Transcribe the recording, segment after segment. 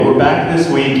back this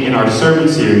week in our sermon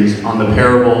series on the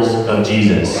parables of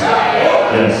Jesus.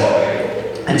 Yes.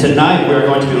 And tonight we are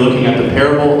going to be looking at the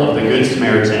parable of the Good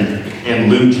Samaritan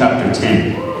in Luke chapter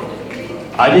 10.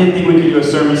 I didn't think we could do a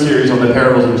sermon series on the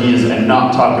parables of Jesus and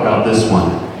not talk about this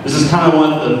one. This is kind of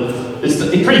one of it's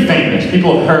pretty famous.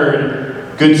 People have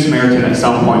heard Good Samaritan at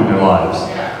some point in their lives.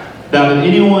 Now, did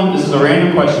anyone, this is a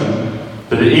random question,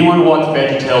 but did anyone watch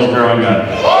VeggieTales growing up?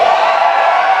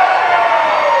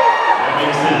 That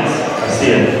makes sense. I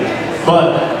see it.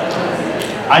 But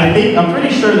I'm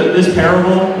pretty sure that this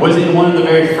parable was in one of the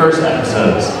very first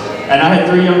episodes. And I had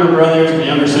 3 younger brothers and a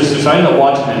younger sister, so I ended up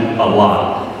watching it a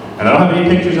lot. And I don't have any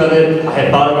pictures of it. I had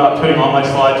thought about putting on my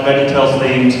slides VeggieTales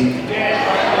themed,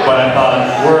 but I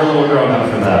thought, we're a little grown up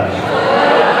for that.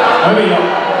 Maybe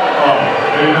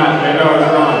maybe not. Maybe I was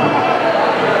wrong.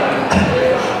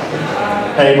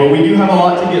 Hey, but we do have a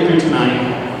lot to get through tonight.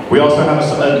 We also have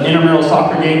an intramural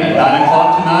soccer game at 9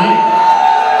 o'clock tonight.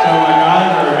 So my guys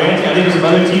are advancing. I think some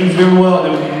other teams doing well.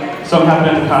 And then some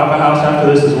happen at the Kava House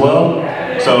after this as well.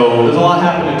 So there's a lot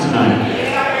happening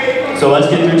tonight. So let's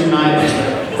get through tonight.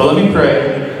 But let me pray,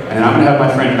 and I'm going to have my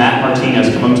friend Matt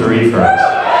Martinez come up to read for us.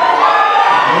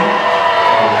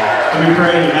 Let me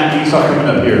pray, and Matt, you start coming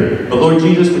up here. But Lord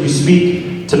Jesus, would you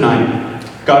speak tonight?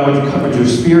 God, would your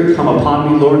Spirit come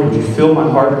upon me, Lord? Would you fill my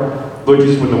heart? Lord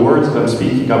Jesus, when the words that I'm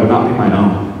speaking, God, would not be my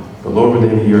own, but Lord, would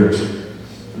they be yours?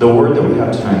 The word that we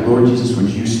have tonight, Lord Jesus, would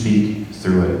you speak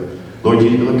through it? Lord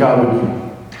Jesus, Lord God,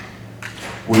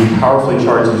 would you powerfully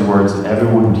charge these words that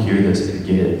everyone would hear this and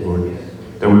get it, Lord?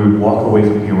 That we would walk away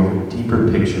from here with a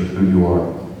deeper picture of who you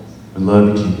are. We love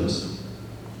you, Jesus.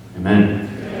 Amen.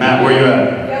 Matt, where are you at?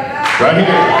 Right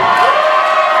here.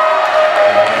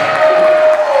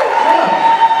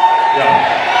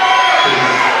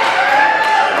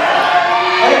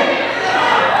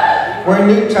 We're in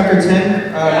Luke chapter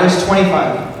 10, verse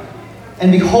 25.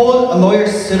 And behold, a lawyer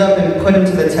stood up and put him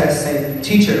to the test, saying,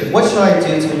 Teacher, what shall I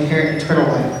do to inherit eternal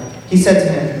life? He said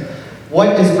to him,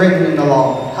 What is written in the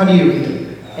law? How do you read it?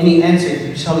 And he answered,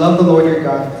 You shall love the Lord your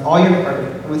God with all your heart,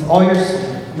 and with all your soul,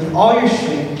 and with all your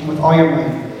strength, and with all your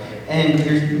mind, and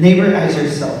your neighbor as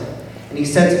yourself. And he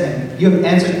said to him, You have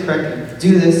answered correctly.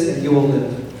 Do this, and you will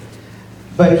live.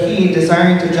 But he,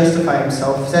 desiring to justify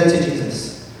himself, said to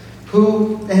Jesus,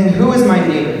 Who is my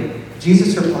neighbor?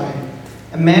 Jesus replied,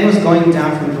 A man was going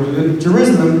down from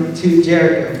Jerusalem to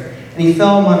Jericho, and he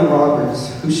fell among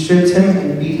robbers, who stripped him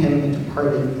and beat him and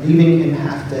departed, leaving him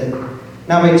half dead.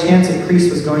 Now by chance a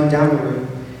priest was going down the road,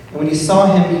 and when he saw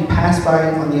him, he passed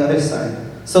by on the other side.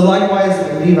 So likewise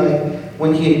a Levite,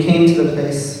 when he had came to the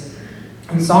place,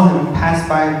 and saw him, passed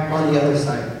by on the other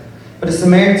side. But a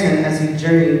Samaritan, as he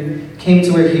journeyed, came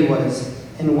to where he was,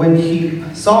 and when he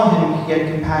saw him, he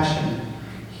had compassion.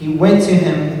 He went to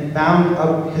him and bound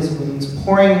up his wounds,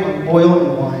 pouring on oil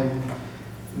and wine.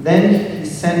 Then he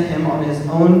sent him on his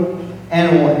own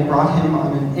animal and brought him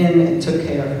on an inn and took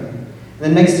care of him. The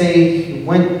next day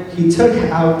he took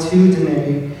out 2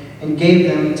 denarii and gave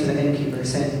them to the innkeeper,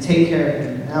 saying, Take care of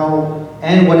him now,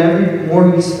 and whatever more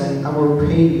you spend, I will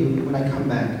repay you when I come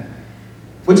back.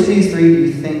 Which of these 3 do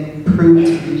you think proved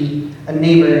to be a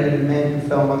neighbor and a man who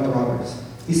fell among the robbers?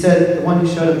 He said, The one who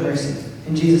showed him mercy.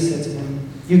 And Jesus said to him,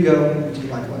 You go and do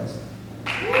likewise.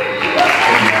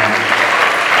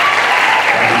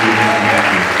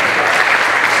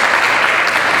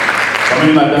 I'm going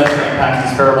to do my best to unpack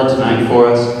this parable tonight for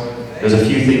us. There's a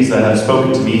few things that have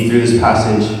spoken to me through this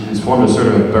passage, and it's formed a sort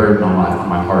of a burden on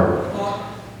my heart.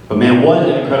 But man, what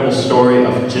an incredible story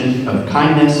of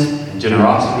kindness and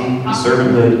generosity and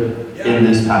servanthood in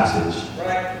this passage.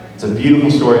 It's a beautiful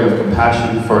story of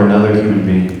compassion for another human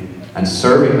being and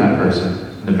serving that person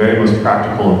in the very most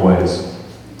practical of ways.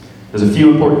 There's a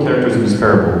few important characters in this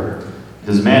parable.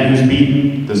 There's a man who's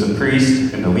beaten, there's a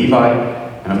priest and a Levite,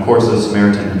 and of course the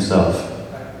Samaritan himself.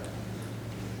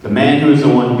 The man who is the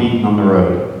one beaten on the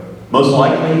road. Most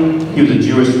likely, he was a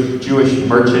Jewish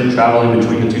merchant traveling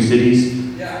between the 2 cities.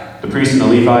 The priest and the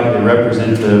Levite, they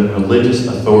represent the religious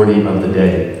authority of the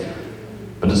day.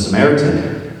 But the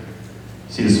Samaritan,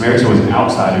 see, the Samaritan was an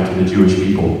outsider to the Jewish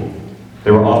people.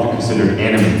 They were often considered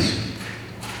enemies.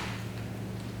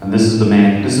 And this is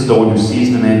the one who sees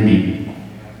the man beaten.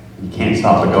 He can't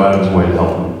stop but go out of his way to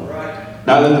help him.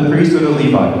 Neither the priest or the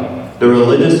Levite, the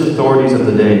religious authorities of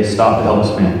the day, stopped to help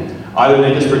this man. Either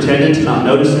they just pretended to not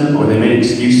notice him, or they made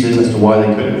excuses as to why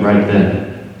they couldn't right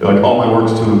then. They're like, my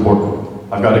work's too important.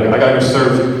 I gotta go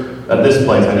serve at this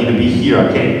place. I need to be here.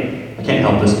 I can't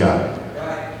help this guy.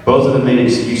 Both of them made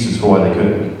excuses for why they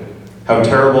couldn't. How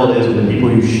terrible it is when the people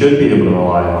you should be able to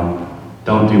rely on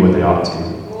don't do what they ought to.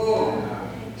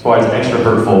 That's why it's extra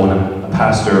hurtful when a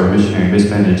pastor or missionary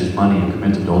mismanage his money and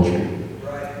commits adultery.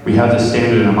 We have this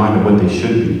standard in our mind of what they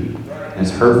should be, and it's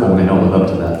hurtful when they don't live up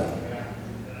to that.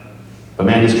 But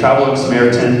man, this traveling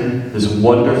Samaritan, this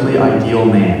wonderfully ideal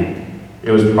man,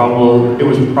 it was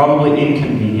probably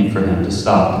inconvenient for him to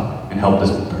stop and help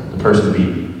the person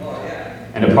be.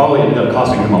 And it probably ended up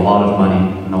costing him a lot of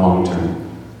money in the long term.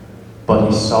 But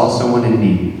he saw someone in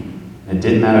need. And it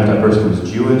didn't matter if that person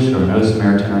was Jewish or another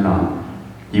Samaritan or not.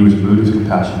 He was moved with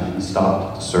compassion and he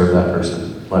stopped to serve that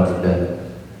person, left for dead.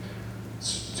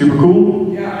 Super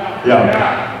cool?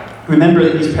 Yeah. Remember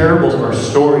that these parables are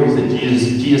stories that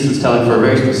Jesus is telling for a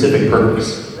very specific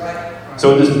purpose.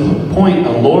 So at this point,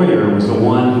 a lawyer was the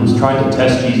one who was trying to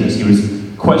test Jesus. He was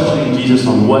questioning Jesus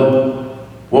on what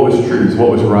was truth,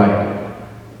 what was right.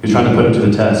 He was trying to put him to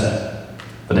the test.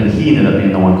 But then he ended up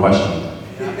being the one questioned.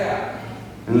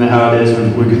 Isn't that how it is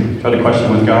when we try to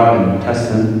question with God and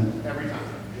test him?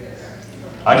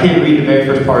 I can't read the very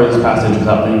first part of this passage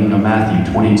without thinking of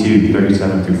Matthew 22,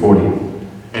 37 through 40,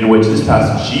 in which this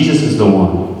passage, Jesus is the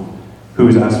one who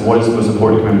is asked what is the most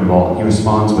important commandment of all. He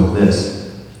responds with this: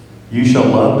 "You shall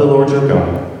love the Lord your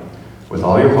God with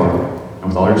all your heart, and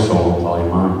with all your soul, and with all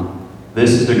your mind.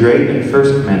 This is the great and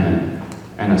first commandment,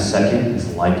 and a second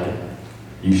is like it.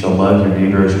 You shall love your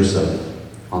neighbor as yourself.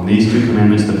 On these two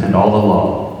commandments depend all the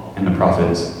law and the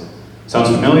prophets." Sounds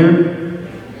familiar?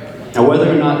 Now,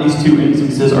 whether or not these two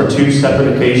instances are two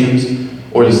separate occasions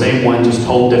or the same one just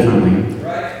told differently,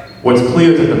 what's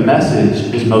clear is that the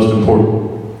message is most important.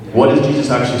 What is Jesus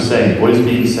actually saying? What is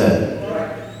being said?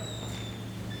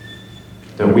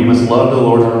 That we must love the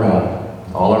Lord our God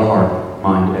with all our heart,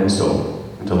 mind, and soul,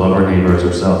 and to love our neighbor as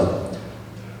ourselves.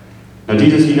 Now,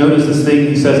 Jesus, you notice this thing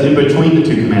he says in between the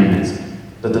two commandments,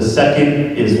 that the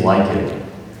second is like it.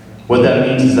 What that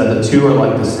means is that the two are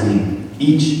like the same,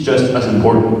 each just as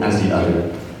important as the other.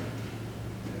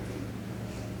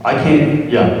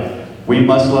 We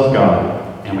must love God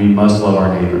and we must love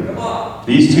our neighbor.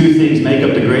 These two things make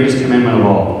up the greatest commandment of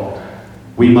all.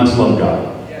 We must love God.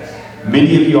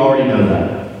 Many of you already know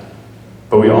that.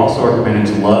 But we also are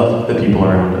commanded to love the people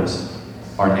around us,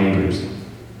 our neighbors.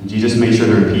 And Jesus made sure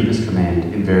to repeat this command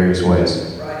in various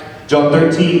ways. John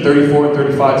 13, 34 and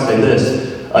 35 say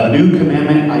this: "A new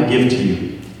commandment I give to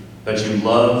you, that you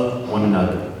love one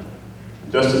another.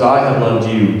 Just as I have loved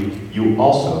you, you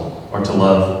also are to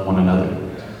love one another.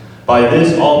 By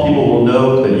this all people will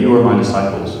know that you are my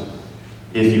disciples,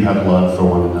 if you have love for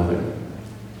one another."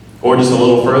 Or just a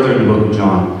little further in the book of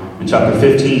John, in chapter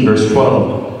 15, verse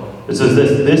 12, it says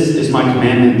this: "This is my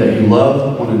commandment, that you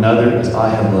love one another as I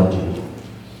have loved you.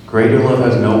 Greater love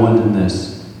has no one than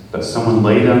this, that someone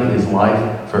lay down his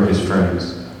life for his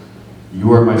friends.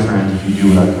 You are my friends if you do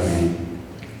what I command you.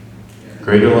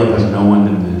 Greater love has no one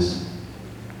than this,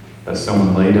 that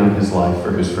someone lay down his life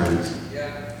for his friends,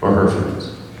 or her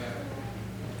friends."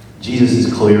 Jesus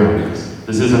is clear on this.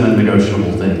 This isn't a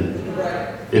negotiable thing.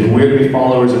 If we're to be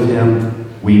followers of him,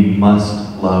 we must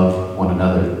love one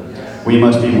another. We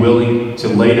must be willing to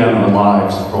lay down our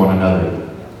lives for one another.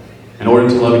 In order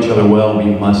to love each other well, we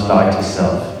must die to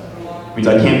self. It means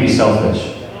I can't be selfish.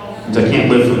 It means I can't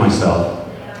live for myself.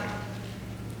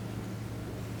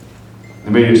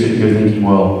 And maybe you're sitting here thinking,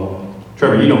 well,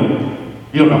 Trevor, you don't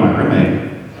know my roommate.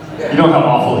 You don't know how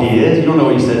awful he is. You don't know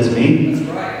what he said to me.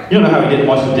 You don't know how he didn't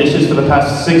wash the dishes for the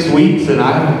past 6 weeks and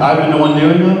I've been the one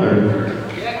doing them. Or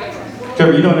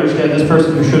Trevor, you don't understand, this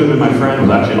person who should have been my friend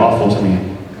was actually awful to me.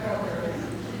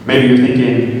 Maybe you're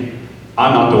thinking,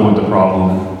 I'm not the one with the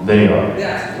problem, they are.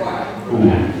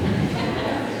 Ooh.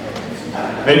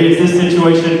 Maybe it's this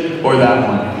situation or that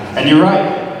one. And you're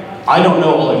right. I don't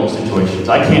know all of your situations.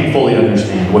 I can't fully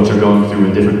understand what you're going through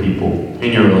with different people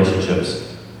in your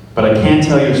relationships. But I can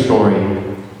tell you a story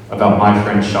about my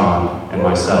friend Sean and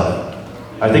myself.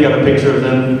 I think I have a picture of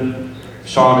them,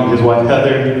 Sean and his wife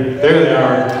Heather. There they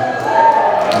are.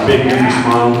 A big goofy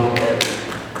smile.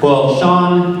 Well,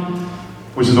 Sean,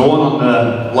 which is the one on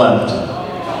the left,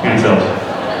 can't tell.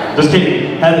 Just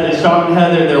kidding. Sean and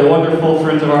Heather, they're wonderful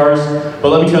friends of ours. But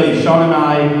let me tell you, Sean and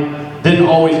I didn't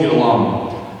always get along.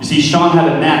 You see, Sean had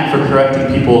a knack for correcting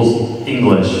people's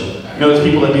English. You know those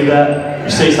people that do that? You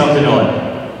say something, they're like,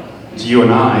 "It's you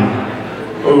and I."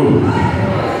 Ooh.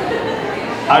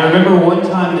 I remember one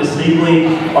time distinctly,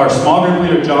 our small group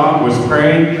leader John was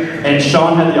praying, and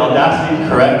Sean had the audacity to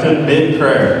correct him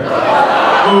mid-prayer.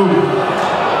 Ooh.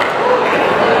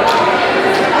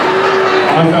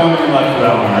 I fell in love for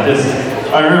that one.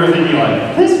 I remember thinking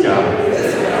like, this guy.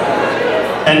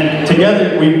 And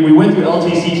together, we went through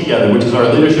LTC together, which is our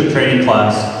leadership training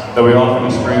class that we offer in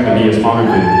the spring to be a small group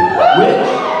leader. Which,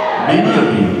 many of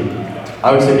you,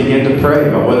 I would say, began to pray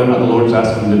about whether or not the Lord was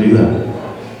asking them to do that.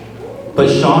 But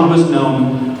Sean was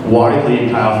known widely in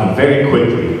Chi Alpha very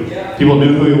quickly. People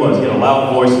knew who he was. He had a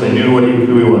loud voice, they knew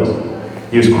who he was.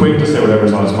 He was quick to say whatever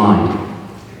was on his mind.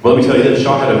 But let me tell you this,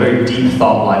 Sean had a very deep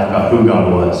thought life about who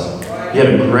God was. He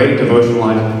had a great devotional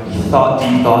life. He thought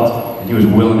deep thoughts, and he was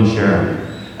willing to share them.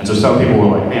 And so some people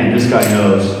were like, man, this guy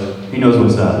knows. He knows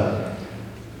what's up.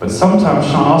 But sometimes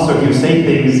Sean also, he would say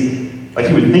things, like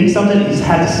he would think something, he just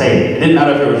had to say it. It didn't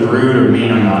matter if it was rude or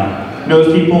mean or not. You know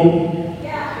those people?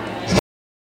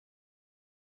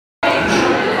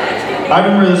 I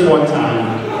remember this one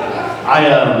time,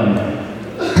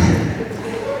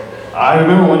 I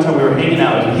remember one time we were hanging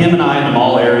out, with him and I in the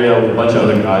mall area with a bunch of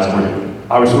other guys, and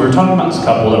we were talking about this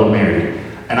couple that were married.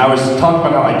 And I was talking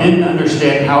about how I didn't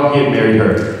understand how he had married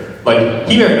her. Like,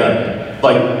 he married up,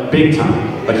 like, big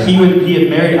time. Like, he had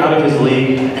married out of his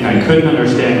league, and I couldn't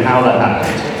understand how that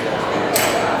happened.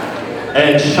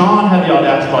 And Sean had the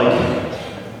audacity, like,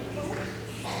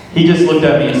 he just looked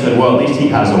at me and said, well, at least he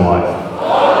has a wife.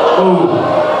 Ooh.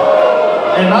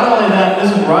 And not only that, this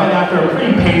was right after a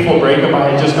pretty painful breakup I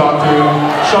had just gone through.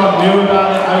 Sean knew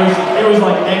about it. It was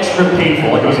like extra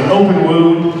painful. Like it was an open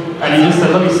wound. And he just said,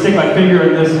 let me stick my finger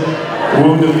in this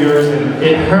wound of yours. And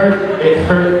it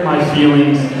hurt my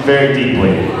feelings very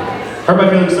deeply. Hurt my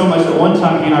feelings so much that one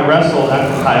time he and I wrestled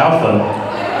after Chi Alpha.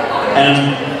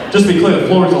 And just to be clear, the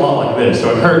floor is a lot like this,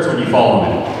 so it hurts when you fall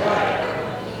on it.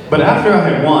 But after I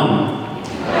had won,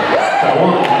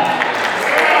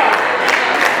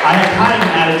 I had kind of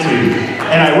an attitude,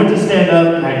 and I went to stand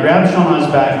up, and I grabbed Sean on his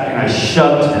back, and I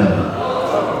shoved him.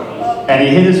 And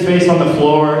he hit his face on the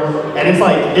floor, and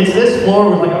it's this floor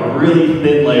with like a really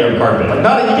thin layer of carpet. Like,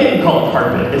 you can't even call it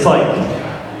carpet. It's like,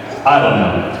 I don't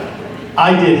know.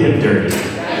 I did him dirty.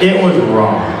 It was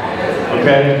wrong,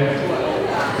 okay?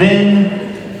 Then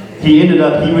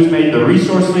he was made the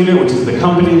resource leader, which is the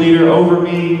company leader over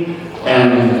me,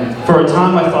 and for a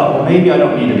time I thought, well, maybe I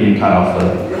don't need to be in Chi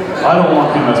Alpha. I don't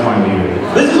want him as my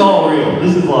leader. This is all real.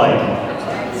 This is like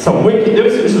some wicked,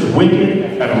 this is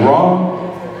wicked and wrong.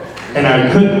 And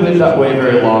I couldn't live that way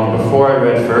very long before I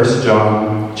read 1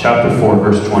 John chapter 4,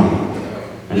 verse 20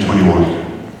 and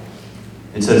 21.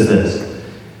 It says this: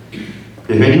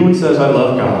 if anyone says, I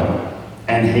love God,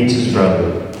 and hates his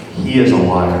brother, he is a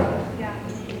liar.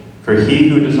 For he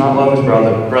who does not love his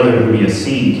brother whom he has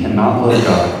seen cannot love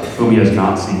God whom he has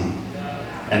not seen.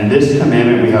 And this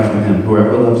commandment we have from him: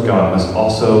 whoever loves God must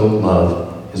also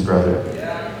love his brother.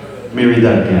 Let me read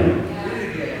that again.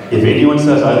 If anyone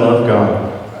says, I love God,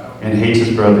 and hates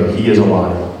his brother, he is a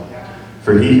liar.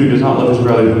 For he who does not love his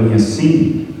brother whom he has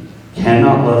seen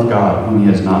cannot love God whom he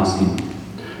has not seen.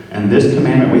 And this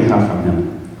commandment we have from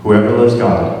him: whoever loves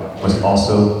God must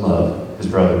also love his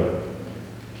brother.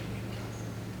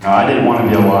 Now, I didn't want to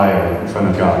be a liar in front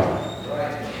of God.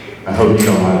 I hope you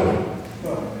don't either.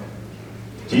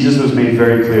 Jesus was made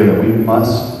very clear that we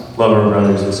must love our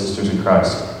brothers and sisters in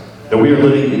Christ, that we are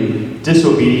living in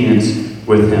disobedience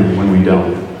with him when we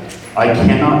don't. I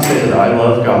cannot say that I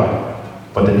love God,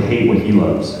 but then hate what he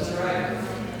loves.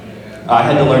 I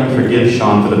had to learn to forgive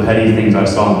Sean for the petty things I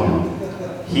saw in him.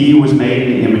 He was made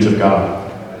in the image of God,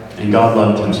 and God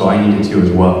loved him, so I needed to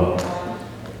as well.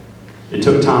 It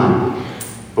took time,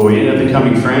 but we ended up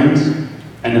becoming friends,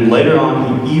 and then later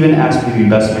on, he even asked me to be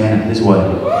best man at his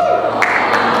wedding.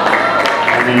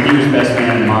 And he was best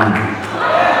man in mine.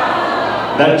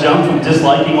 That jump from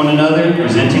disliking one another,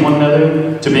 resenting one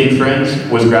another, to being friends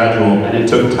was gradual, and it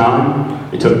took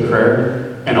time, it took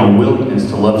prayer, and a willingness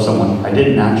to love someone I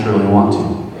didn't naturally want to.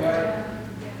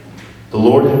 The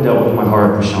Lord had dealt with my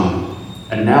heart with Sean,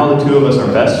 and now the two of us are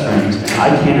best friends, and I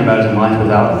can't imagine life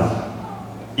without him.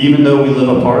 Even though we live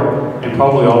apart, and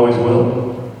probably always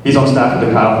will. He's on staff at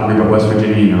the Chi Alpha group at West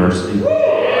Virginia University.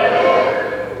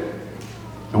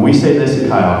 And we say this at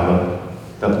Chi Alpha,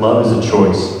 that love is a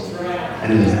choice,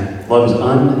 and love is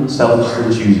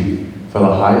unselfishly choosing for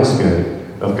the highest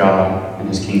good of God and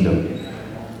his kingdom.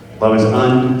 Love is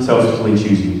unselfishly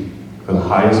choosing for the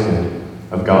highest good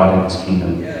of God and his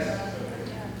kingdom.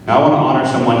 Now I want to honor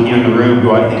someone here in the room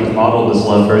who I think has modeled this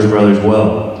love for his brothers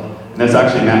well, and that's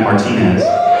actually Matt Martinez.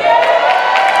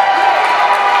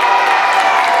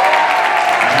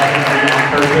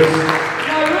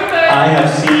 I have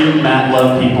seen Matt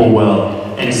love people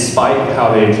well, in spite of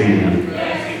how they have treated him.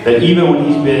 That even when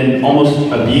he's been almost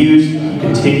abused, he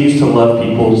continues to love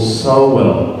people so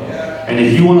well. And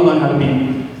if you want to learn how to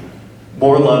be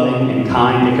more loving and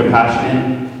kind and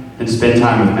compassionate, then spend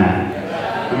time with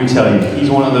Matt. Let me tell you, he's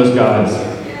one of those guys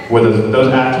where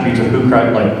those attributes of who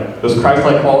Christ, like those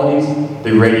Christ-like qualities,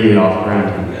 they radiate off around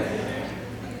him.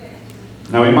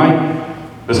 Now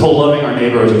this whole loving our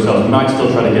neighbor as ourselves, we might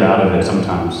still try to get out of it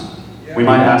sometimes. We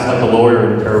might ask like the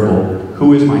lawyer in the parable,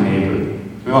 who is my neighbor?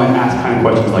 We might ask kind of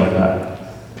questions like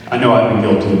that. I know I've been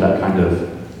guilty of that kind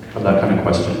of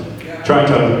question. Trying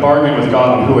to bargain with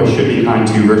God on who I should be kind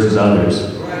to versus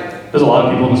others. There's a lot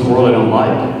of people in this world I don't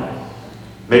like.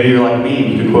 Maybe you're like me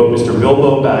and you could quote Mr.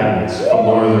 Bilbo Baggins from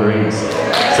Lord of the Rings.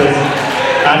 Says,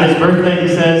 at his birthday he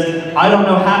says, I don't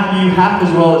know half of you half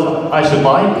as well as I should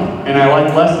like, and I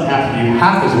like less than half of you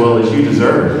half as well as you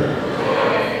deserve.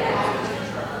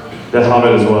 The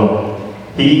Hobbit as well.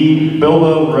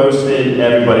 Bilbo roasted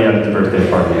everybody at his birthday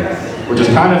party, which is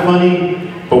kind of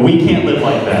funny, but we can't live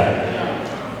like that.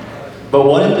 But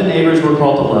what if the neighbors we're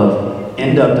called to love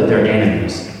end up that they're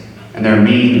enemies, and they're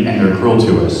mean and they're cruel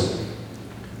to us?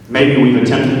 Maybe we've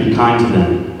attempted to be kind to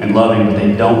them and loving, but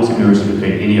they don't seem to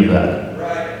reciprocate any of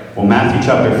that. Well, Matthew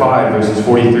chapter 5, verses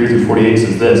 43 through 48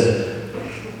 says this,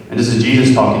 and this is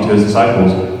Jesus talking to his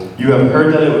disciples. You have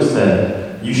heard that it was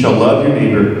said, you shall love your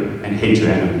neighbor and hate your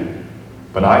enemy.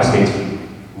 But I say to you,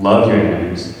 love your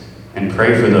enemies and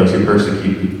pray for those who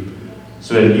persecute you,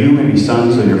 so that you may be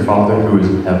sons of your Father who is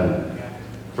in heaven.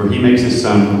 For he makes his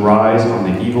sun rise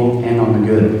on the evil and on the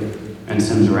good, and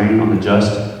sends rain on the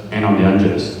just and on the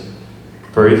unjust.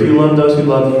 For if you love those who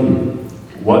love you,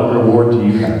 what reward do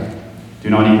you have? Do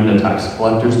not even the tax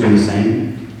collectors do the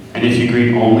same? And if you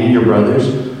greet only your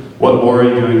brothers, what more are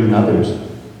you doing than others?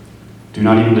 Do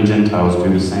not even the Gentiles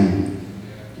do the same?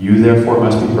 You therefore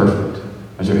must be perfect,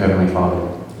 as your heavenly Father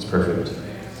is perfect.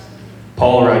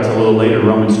 Paul writes a little later,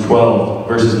 Romans 12,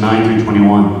 verses 9 through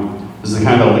 21. This is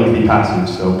kind of a lengthy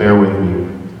passage, so bear with me.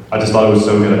 I just thought it was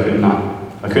so good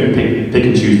I couldn't pick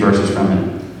and choose verses from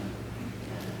it.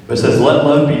 But it says, let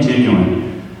love be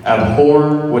genuine.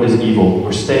 Abhor what is evil,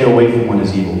 or stay away from what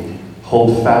is evil.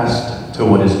 Hold fast to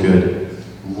what is good.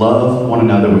 Love one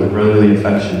another with brotherly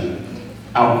affection.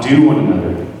 Outdo one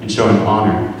another in showing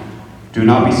honor. Do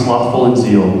not be slothful in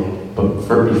zeal, but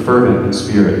be fervent in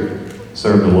spirit.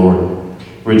 Serve the Lord.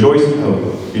 Rejoice in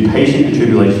hope. Be patient in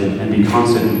tribulation, and be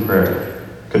constant in prayer.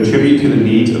 Contribute to the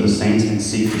needs of the saints and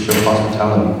seek to show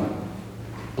hospitality.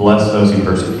 Bless those who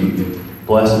persecute you.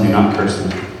 Bless and do not curse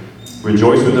them.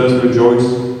 Rejoice with those who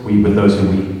rejoice. Weep with those who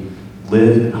weep.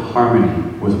 Live in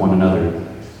harmony with one another.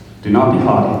 Do not be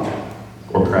haughty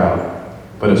or proud,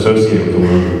 but associate with the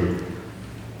lowly.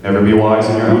 Never be wise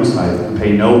in your own sight, and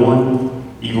pay no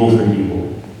one evil for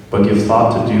evil, but give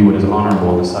thought to do what is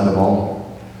honorable in the sight of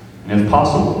all. And if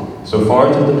possible, so far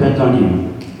as it depends on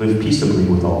you, live peaceably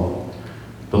with all.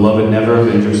 Beloved, never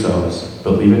avenge yourselves,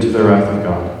 but leave it to the wrath of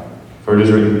God. For it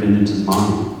is written, vengeance is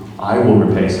mine. I will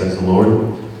repay, says the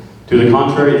Lord. To the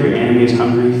contrary, if your enemy is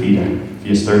hungry, feed him. If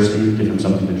he is thirsty, give him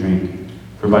something to drink.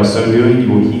 For by so doing, you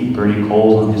will heap burning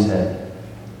coals on his head.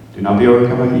 Do not be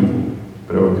overcome by evil,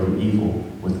 but overcome evil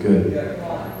with good.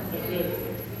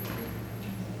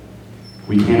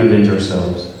 We can't avenge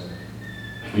ourselves.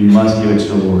 We must give it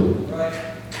to the Lord.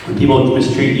 When people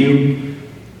mistreat you,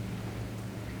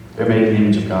 they're made in the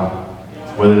image of God,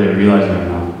 whether they realize it or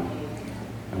not.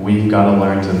 And we've got to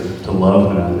learn to love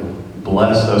one another.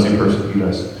 Bless those who persecute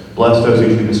us. Bless those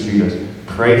who mistreat us.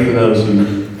 Pray for those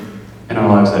who in our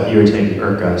lives that irritate and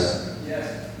irk us.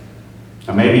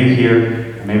 Now maybe you're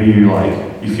here, and maybe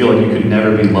you feel like you could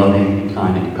never be loving and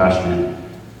kind and compassionate.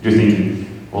 You're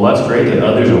thinking, well, that's great that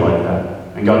others are like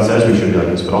that. And God says we should be like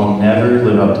this, but I'll never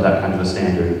live up to that kind of a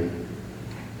standard.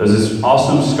 There's this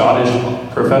awesome Scottish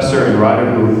professor and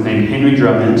writer named Henry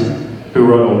Drummond who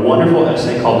wrote a wonderful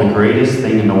essay called The Greatest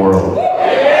Thing in the World.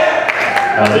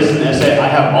 Now, this is an essay, I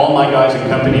have all my guys in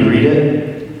company read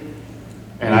it,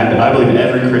 and I believe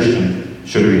every Christian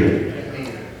should read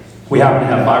it. We happen to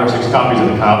have 5 or 6 copies at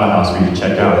the Kava House for you to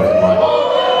check out if you'd like.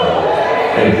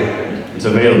 Hey, it's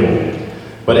available.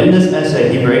 But in this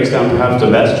essay, he breaks down perhaps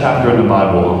the best chapter in the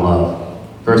Bible on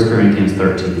love, 1 Corinthians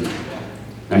 13.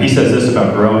 Now, he says this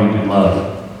about growing in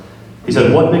love. He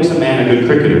said, what makes a man a good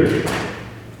cricketer?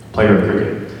 Player of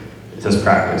cricket. It says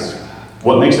practice.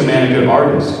 What makes a man a good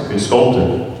artist, a good sculptor,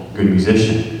 a good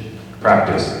musician?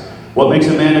 Practice. What makes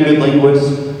a man a good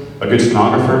linguist, a good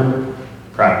stenographer?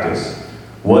 Practice.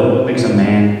 What makes a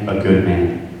man a good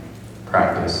man?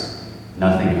 Practice.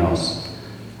 Nothing else.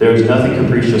 There is nothing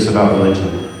capricious about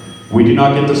religion. We do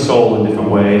not get the soul in different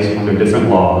ways under different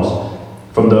laws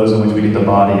from those in which we get the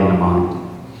body and the mind.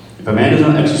 If a man does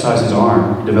not exercise his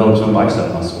arm, he develops no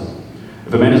bicep muscle.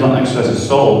 If a man does not exercise his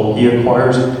soul, he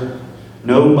acquires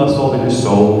no muscle in his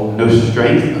soul, no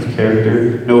strength of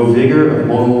character, no vigor of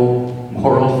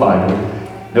moral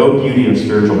fiber, no beauty of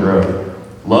spiritual growth.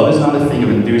 Love is not a thing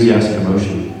of enthusiastic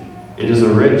emotion. It is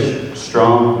a rich,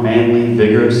 strong, manly,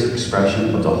 vigorous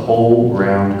expression of the whole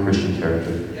round Christian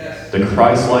character. The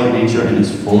Christ-like nature in its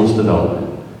fullest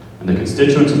development. And the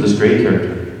constituents of this great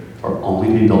character are only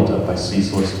to be built up by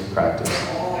ceaseless practice.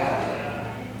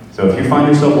 So if you find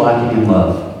yourself lacking in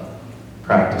love,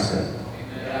 practice it.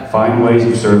 Find ways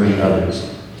of serving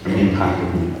others and being kind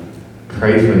to them.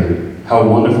 Pray for them. How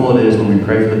wonderful it is when we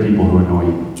pray for the people who annoy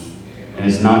you. And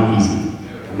it's not easy.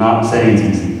 I'm not saying it's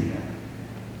easy.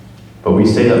 But we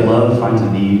say that love finds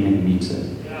a need and meets it.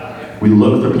 We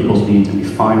look for people's needs and we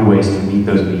find ways to meet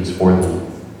those needs for them.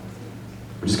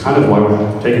 Which is kind of why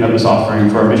we're taking up this offering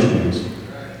for our missionaries.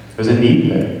 There's a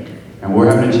need there. And we're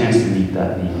having a chance to meet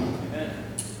that need.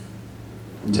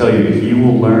 I tell you, if you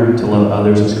will learn to love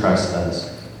others as Christ does,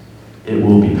 it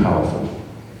will be powerful.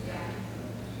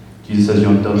 Jesus says,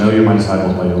 they'll know you're my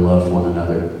disciples by your love for one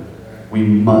another. We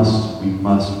must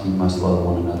love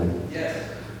one another. Yes.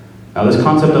 Now, this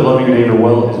concept of loving your neighbor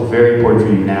well is very important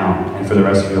for you now and for the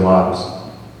rest of your lives.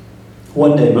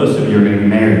 One day, most of you are going to be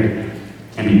married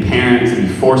and be parents and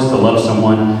be forced to love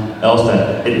someone else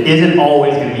that it isn't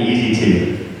always going to be easy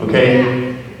to,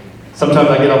 okay? Sometimes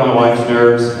I get on my wife's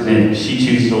nerves and then she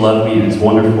chooses to love me and it's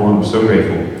wonderful and I'm so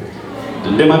grateful.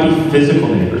 There might be physical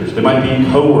neighbors. There might be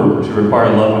co-workers who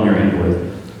require love on your end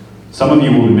with. Some of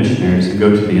you will be missionaries and go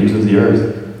to the ends of the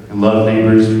earth and love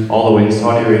neighbors all the way to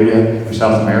Saudi Arabia or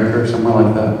South America or somewhere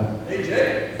like that. Hey,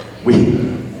 Jay.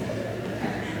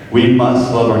 We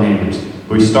must love our neighbors.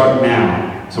 But we start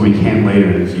now so we can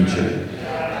later in the future.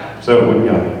 So what do we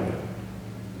got?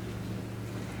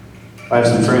 I have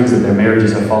some friends that their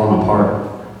marriages have fallen apart.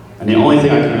 And the only thing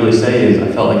I can really say is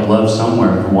I felt like love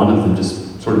somewhere for one of them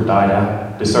just sort of died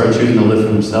out. They started choosing to live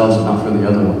for themselves and not for the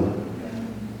other one.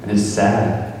 And it's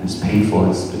sad, and it's painful,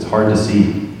 it's hard to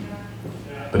see.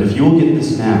 But if you will get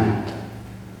this now,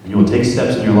 and you will take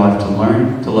steps in your life to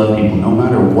learn to love people no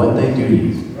matter what they do to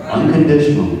you,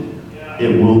 unconditionally,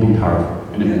 it will be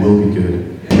powerful, and it will be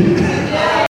good.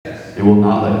 It will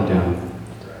not let you down.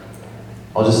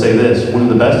 I'll just say this, one of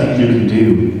the best things you can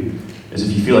do is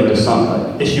if you feel like there's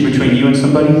some issue between you and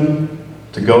somebody,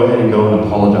 to go ahead and go and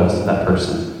apologize to that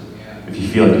person if you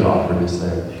feel like there's awkwardness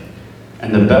there.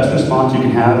 And the best response you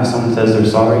can have if someone says they're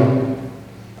sorry,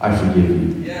 I forgive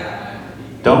you.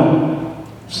 Don't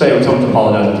say when someone's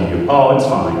apologizing to you, oh, it's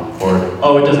fine, or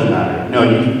oh, it doesn't matter. No,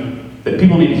 that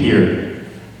people need to hear,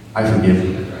 I forgive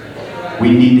you.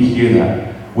 We need to hear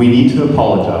that. We need to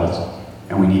apologize,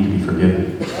 and we need to be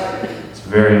forgiven. It's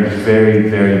very, very,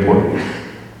 very important.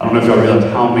 I don't know if y'all realize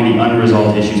how many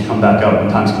unresolved issues come back up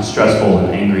when times get stressful and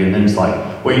angry, and then it's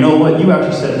like, well, you know what? You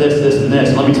actually said this, and this.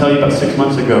 And let me tell you about 6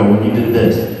 months ago when you did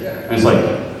this. And it's like,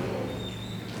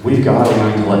 we've got to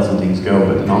learn to let some things go,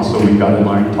 but then also we've got to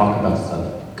learn to talk about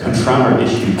stuff. Confront our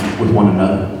issues with one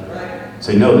another.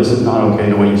 Say, no, this is not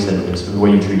okay the way you said this, or the way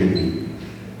you treated me.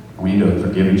 And we need to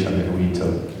forgive each other. We need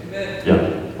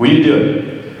to, we need to do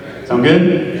it. Sound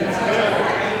good?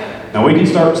 Now we can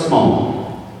start small.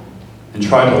 And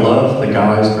try to love the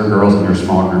guys or girls in your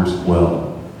small groups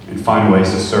well, and find ways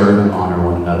to serve and honor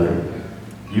one another.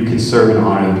 You can serve and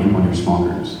honor the people in your small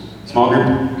groups. Small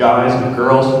group guys and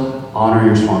girls, honor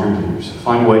your small group leaders.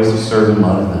 Find ways to serve and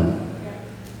love them.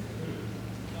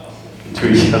 To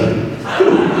each other.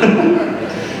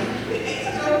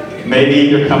 Maybe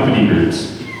your company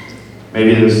groups.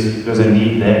 Maybe there's a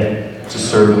need there to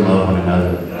serve and love one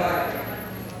another.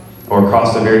 Or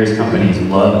across the various companies and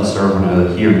love and serve one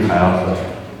another here in Chi Alpha.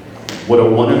 What a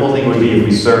wonderful thing it would be if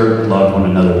we served and loved one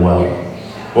another well.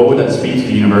 What would that speak to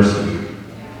the university?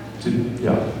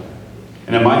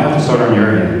 And it might have to start on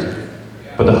your end.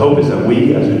 But the hope is that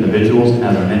we as individuals and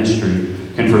as a ministry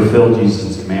can fulfill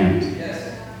Jesus' commands.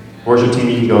 Worship team,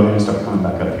 you can go ahead and start coming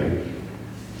back up here.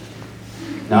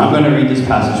 Now I'm going to read this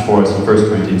passage for us in 1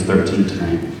 Corinthians 13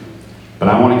 tonight. But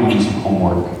I want to give you some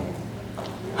homework.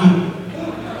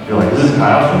 You're like, this is Chi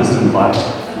Alpha, this isn't class.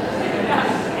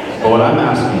 But what I'm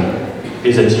asking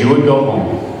is that you would go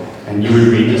home and you would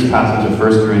read this passage of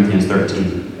 1 Corinthians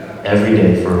 13 every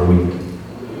day for a week.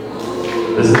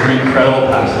 This is an incredible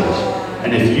passage.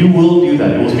 And if you will do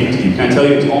that, it will speak to you. Can I tell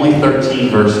you, it's only 13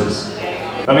 verses.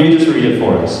 Let me just read it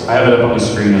for us. I have it up on the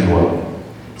screen as well.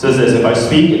 It says this, if I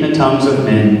speak in the tongues of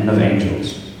men and of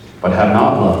angels, but have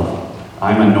not love,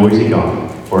 I am a noisy gong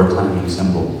or a clanging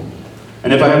cymbal.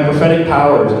 And if I have prophetic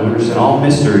powers and understand all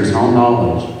mysteries and all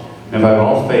knowledge, and if I have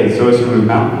all faith so as to remove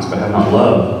mountains but have not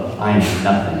love, I am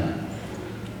nothing.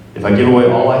 If I give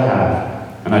away all I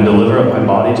have, and I deliver up my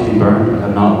body to be burned but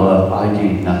have not love, I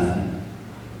gain nothing.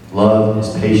 Love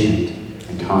is patient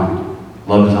and kind.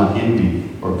 Love does not envy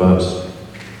or boast.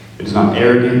 It is not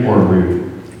arrogant or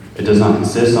rude. It does not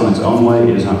insist on its own way.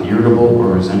 It is not irritable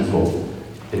or resentful.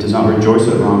 It does not rejoice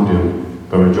at wrongdoing,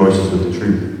 but rejoices with the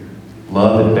truth.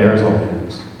 Love, it bears all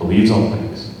things, believes all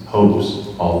things, hopes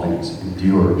all things,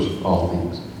 endures all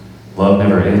things. Love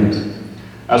never ends.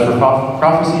 As for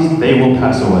prophecies, they will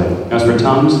pass away. As for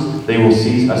tongues, they will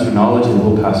cease. As for knowledge, it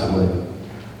will pass away.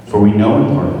 For we know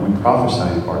in part, we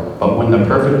prophesy in part. But when the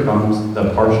perfect comes,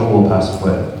 the partial will pass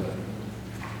away.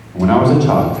 When I was a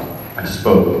child, I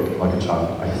spoke like a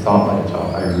child. I thought like a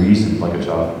child. I reasoned like a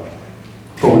child.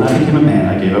 But when I became a man,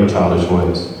 I gave up childish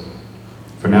ways.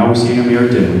 For now we see in a mirror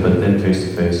dimly, but then face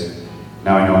to face.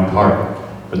 Now I know in part,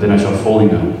 but then I shall fully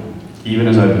know, even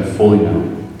as I have been fully known.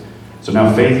 So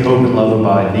now faith, hope, and love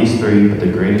abide, these three, but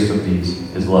the greatest of these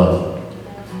is love.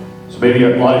 So maybe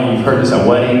a lot of you have heard this at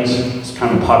weddings. It's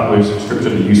kind of a popular scripture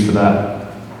to use for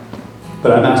that.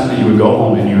 But I'm asking that you would go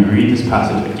home and you would read this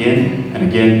passage again and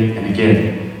again and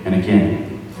again and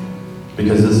again.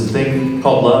 Because this thing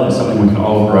called love is something we can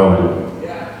all grow in.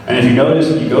 And if you notice,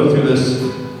 you go through this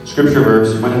scripture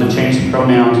verse, you might have to change some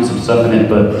pronouns and some stuff in it,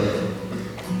 but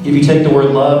if you take the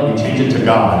word love and you change it to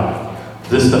God,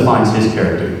 this defines his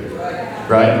character.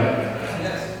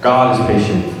 Right? God is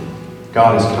patient.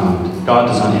 God is kind. God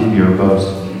does not envy or boast.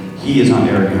 He is not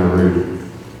arrogant or rude.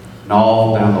 And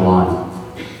all down the line.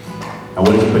 Now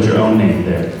what if you put your own name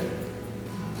there?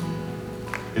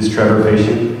 Is Trevor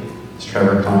patient? Is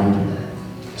Trevor kind?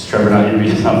 Is Trevor not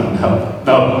envious? No.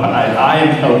 I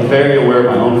am very aware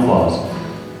of my own flaws.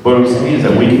 What I'm saying is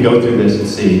that we can go through this and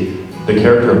see the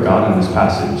character of God in this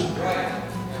passage.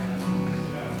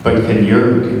 But can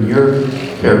your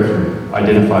character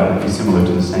identify and be similar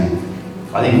to the same?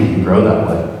 I think we can grow that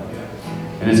way.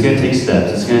 And it's going to take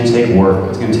steps. It's going to take work.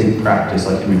 It's going to take practice,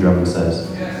 like Henry Drummond says.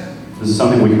 This is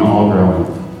something we can all grow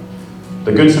in.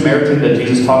 The Good Samaritan that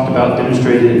Jesus talked about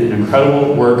demonstrated an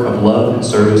incredible work of love and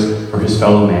service for his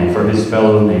fellow man, for his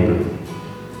fellow neighbor.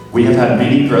 We have had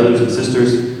many brothers and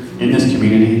sisters in this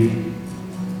community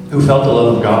who felt the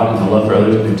love of God and the love for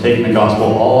others and who've taken the gospel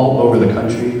all over the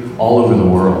country, all over the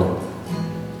world.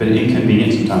 It's been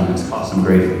inconvenient sometimes, and it's cost them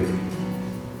greatly.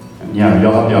 And yeah,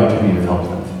 y'all have the opportunity to help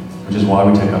them, which is why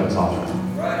we take up this offering.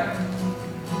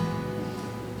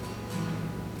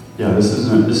 Yeah, this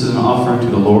is an offering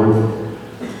to the Lord.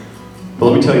 But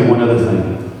let me tell you one other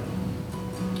thing.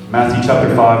 Matthew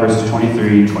chapter 5, verses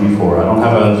 23 and 24. I don't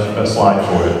have a slide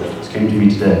for it. It just came to me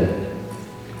today.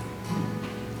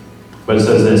 But it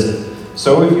says this: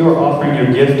 So if you are offering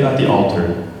your gift at the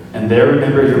altar, and there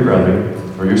remember your brother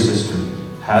or your sister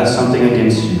has something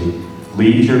against you,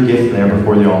 leave your gift there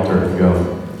before the altar and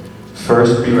go.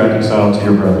 First be reconciled to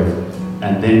your brother,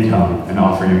 and then come and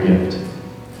offer your gift.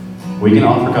 We can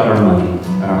offer God our money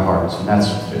and our hearts,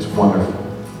 and it's wonderful.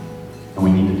 And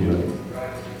we need to do it.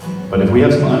 But if we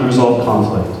have some unresolved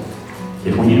conflict,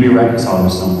 if we need to be reconciled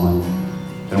with someone,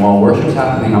 then while worship's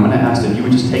happening, I'm going to ask that you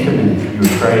would just take a minute, you would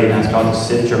pray and ask God to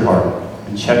sift your heart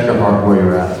and check your heart where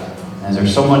you're at. And is there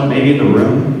someone maybe in the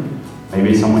room, maybe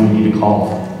it's someone you need to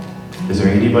call? Is there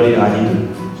anybody I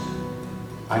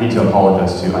need to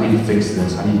apologize to? I need to fix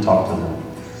this. I need to talk to them.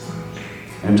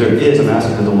 And if there is, I'm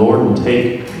asking that the Lord will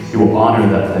He will honor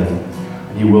that thing,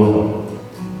 and He will help.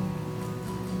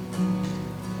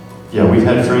 Yeah, we've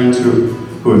had friends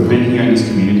who have been here in this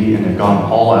community and have gone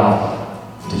all out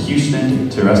to Houston,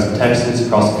 to the rest of Texas,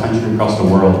 across the country, across the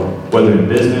world, whether in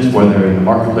business, whether in the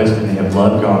marketplace, and they have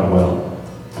loved God well.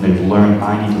 And they've learned,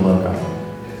 I need to love God.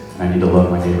 And I need to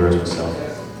love my neighbor as myself.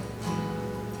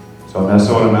 So that's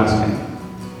what I'm asking.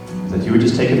 Is that you would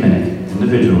just take a minute,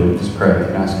 individually, just pray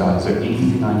and ask God, is there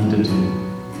anything I need to do?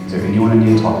 Is there anyone I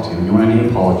need to talk to? Anyone I need to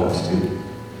apologize to?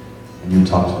 And you would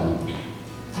talk to them.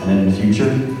 And then in the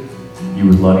future, you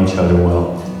would love each other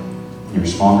well. In your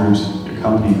small groups, your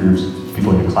company groups,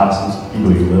 people in your classes,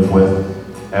 people you live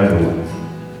with, everyone.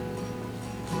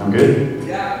 I'm good?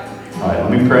 Yeah. All right,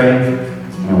 let me pray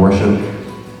and worship.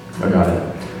 I got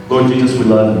it. Lord Jesus, we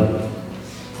love you.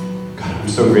 God, I'm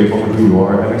so grateful for who you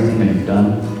are, everything that you've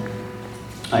done.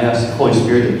 I ask, Holy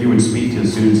Spirit, that you would speak to the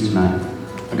students tonight.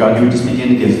 Oh God, you would just begin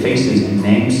to give faces and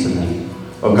names to them.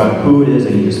 Oh God, who it is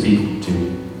they need to speak to.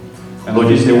 And Lord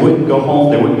Jesus, they wouldn't go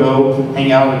home, they wouldn't go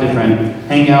hang out at different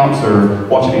hangouts or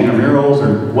watching intramurals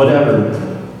or whatever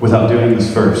without doing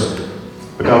this first.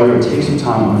 But God, we would take some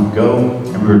time and we would go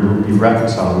and we would be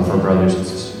reconciled with our brothers and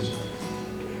sisters.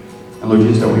 And Lord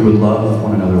Jesus, that we would love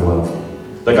one another well.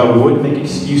 That God, we wouldn't make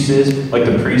excuses like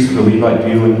the priest or the Levite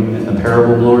do in the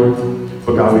parable, Lord.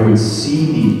 But God, we would see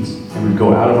needs and we would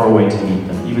go out of our way to meet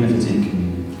them, even if it's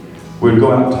inconvenient. We would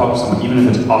go out and talk to someone, even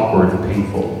if it's awkward and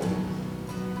painful.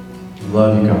 We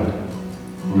love you, God.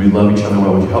 We love each other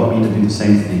well. Would you help me to do the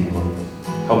same thing, Lord?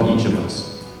 Help each of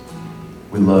us.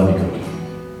 We love you, God.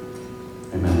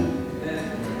 Amen.